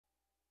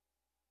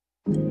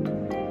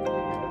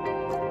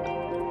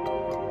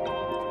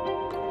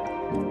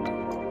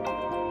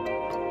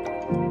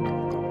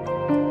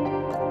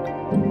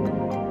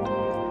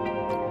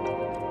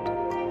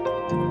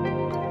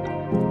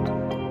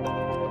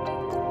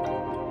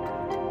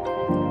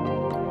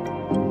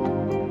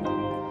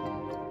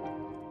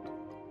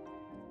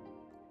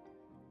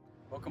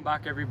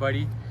back,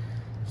 everybody.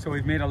 So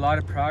we've made a lot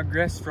of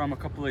progress from a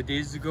couple of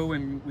days ago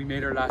when we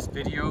made our last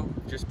video.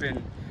 Just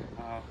been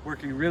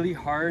working really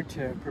hard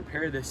to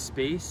prepare this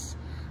space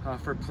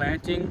for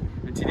planting,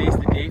 and today's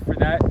the day for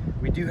that.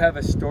 We do have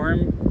a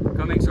storm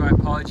coming, so I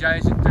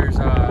apologize if there's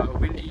a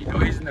windy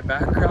noise in the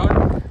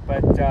background,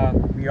 but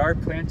we are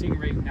planting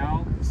right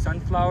now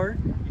sunflower.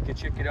 You can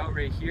check it out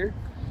right here.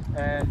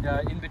 And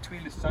in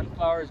between the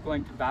sunflower is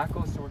going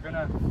tobacco, so we're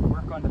gonna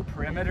work on the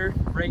perimeter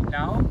right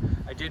now.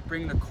 I did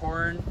bring the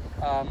corn,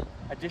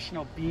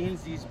 additional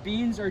beans. These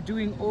beans are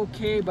doing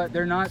okay, but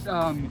they're not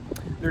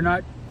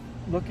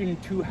looking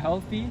too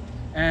healthy.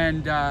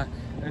 And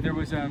there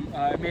was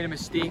I made a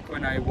mistake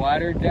when I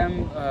watered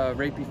them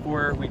right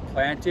before we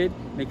planted.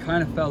 They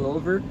kind of fell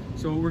over,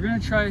 so we're gonna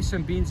try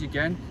some beans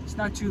again. It's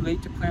not too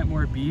late to plant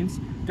more beans.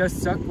 It does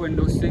suck when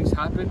those things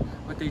happen,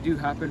 but they do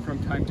happen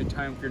from time to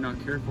time if you're not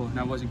careful, and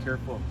I wasn't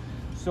careful.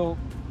 So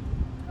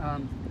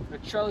the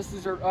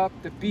trellises are up,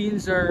 the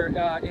beans are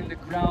in the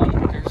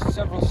ground. There's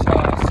several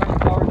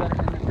sunflower that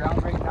are in the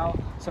ground right now.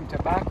 Some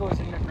tobacco is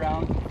in the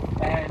ground,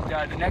 and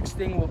the next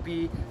thing will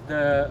be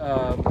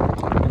the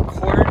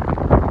corn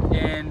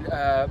and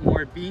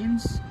more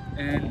beans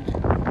and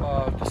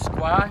the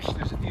squash.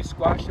 There's a few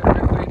squash that we're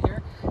gonna put in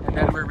here, and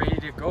then we're ready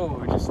to go.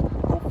 We just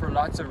hope for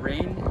lots of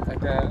rain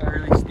at the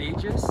early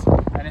stages,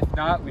 and if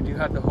not, we do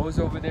have the hose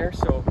over there.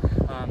 So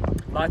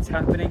lots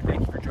happening.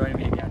 Thank you for joining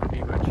me again. Be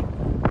good.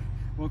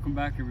 Welcome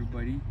back,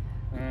 everybody.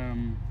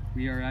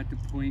 We are at the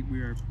point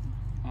we are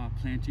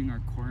planting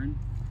our corn.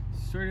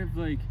 Sort of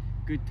like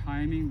good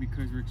timing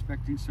because we're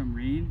expecting some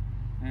rain,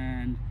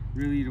 and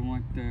really don't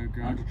want the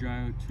ground to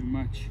dry out too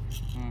much.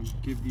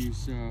 Give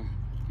these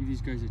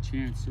guys a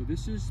chance. So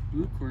this is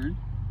blue corn.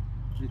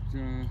 It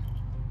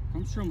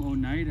comes from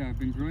Oneida. I've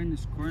been growing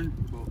this corn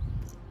for about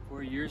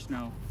 4 years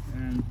now,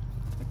 and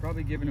I've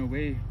probably given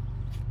away,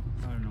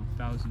 I don't know,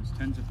 thousands,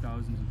 tens of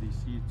thousands of these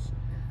seeds.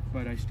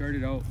 But I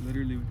started out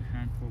literally with a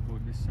handful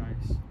about this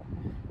size.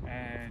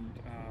 And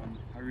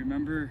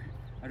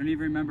I don't even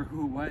remember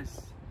who it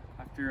was.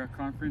 After a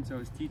conference I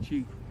was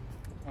teaching,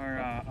 or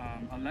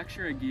a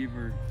lecture I gave,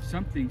 or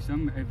something,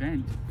 some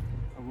event,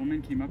 a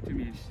woman came up to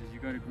me and she says, "You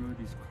got to grow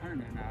these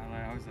corn." And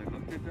I was like,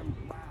 looked at them,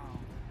 wow,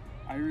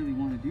 I really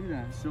want to do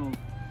that. So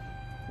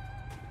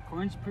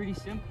corn's pretty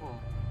simple.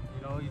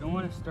 You know, you don't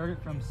want to start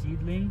it from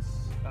seedlings.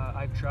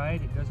 I've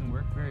tried, it doesn't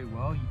work very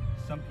well.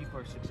 Some people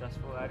are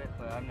successful at it,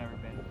 but I've never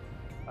been.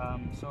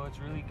 So it's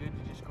really good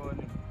to just go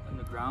in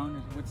the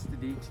ground. What's the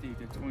date today?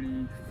 The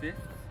 25th,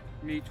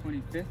 May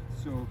 25th.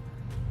 So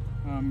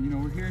you know,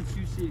 we're here in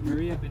Sault Ste.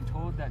 Marie. I've been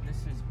told that this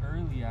is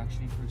early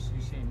actually for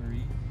Sault Ste.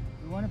 Marie.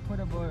 We want to put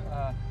about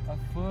a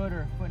foot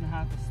or a foot and a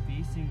half of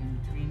spacing in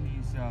between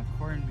these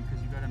corn,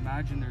 because you got to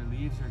imagine their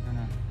leaves are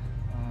gonna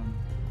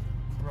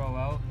grow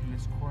out, and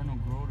this corn will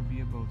grow to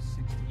be about 6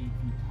 to 8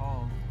 feet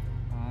tall.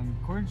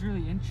 Corn's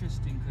really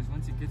interesting because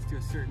once it gets to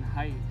a certain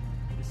height,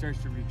 it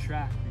starts to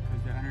retract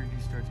because the energy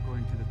starts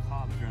going to the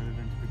cobs rather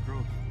than to the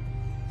growth.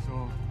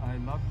 So I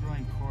love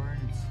growing corn.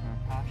 It's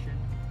a passion.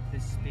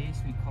 This space,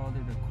 we called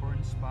it a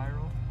corn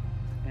spiral,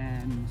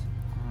 and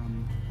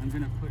I'm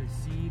gonna put a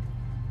seed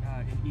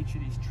in each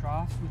of these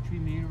troughs, which we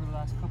made over the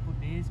last couple of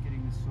days,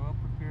 getting the soil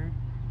prepared,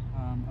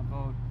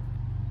 about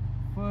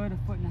a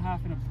foot and a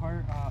half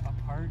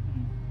apart,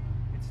 and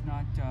it's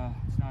not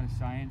a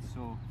science.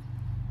 So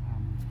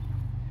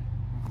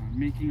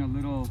making a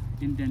little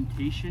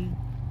indentation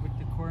with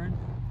the corn,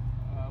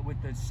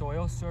 with the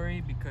soil,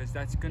 sorry, because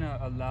that's gonna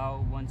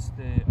allow, once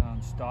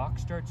the stalk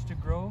starts to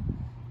grow,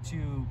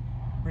 to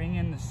bring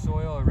in the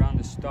soil around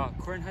the stalk.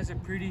 Corn has a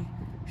pretty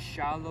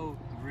shallow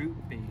root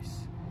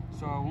base,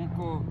 so I won't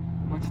go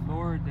much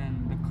lower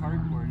than the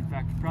cardboard. In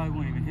fact, you probably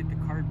won't even hit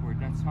the cardboard.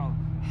 That's how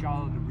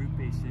shallow the root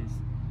base is.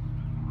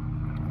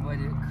 But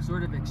it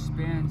sort of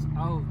expands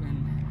out,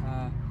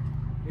 and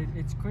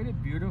it's quite a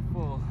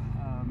beautiful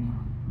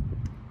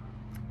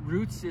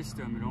root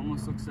system. It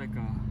almost looks like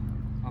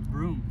a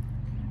broom,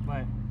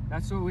 but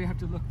that's what we have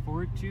to look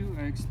forward to.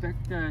 I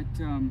expect that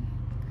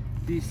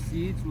these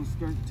seeds will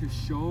start to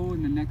show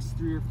in the next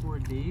 3 or 4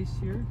 days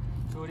here.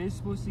 So it is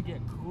supposed to get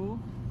cool,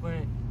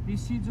 but these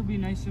seeds will be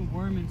nice and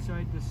warm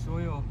inside the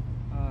soil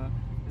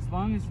as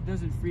long as it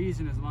doesn't freeze,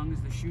 and as long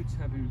as the shoots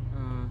haven't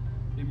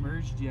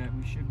emerged yet,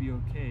 we should be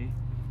okay.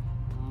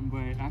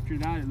 But after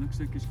that, it looks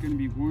like it's going to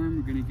be warm.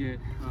 We're going to get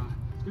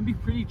it's going to be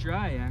pretty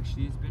dry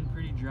actually. It's been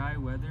pretty dry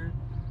weather,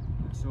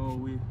 so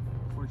we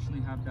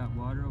fortunately have that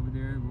water over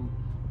there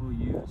we'll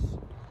use.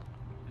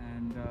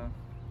 And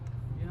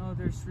you know,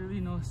 there's really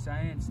no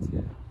science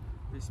to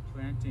this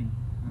planting.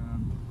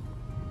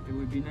 It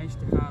would be nice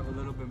to have a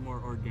little bit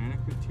more organic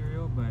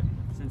material, but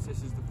since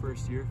this is the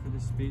first year for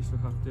this space,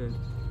 we'll have to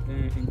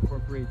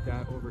incorporate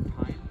that over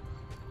time.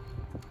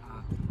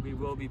 We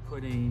will be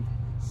putting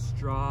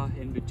straw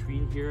in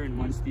between here, and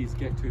once these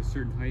get to a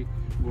certain height,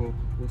 we'll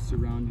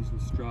surround these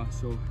with straw.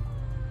 So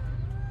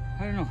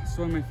I don't know, it's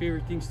one of my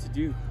favorite things to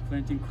do,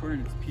 planting corn.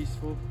 It's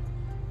peaceful,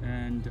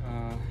 and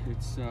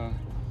it's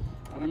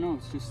I don't know,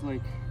 it's just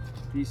like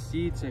these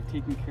seeds I've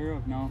taken care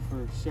of now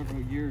for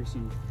several years,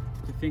 and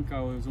to think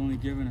I was only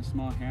given a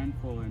small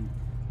handful, and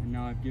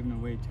now I've given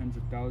away tens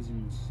of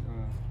thousands.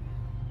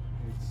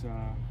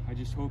 I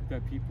just hope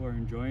that people are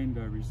enjoying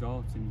the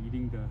results and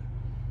eating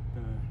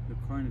the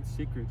corn. It's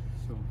sacred,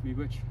 so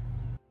miigwech.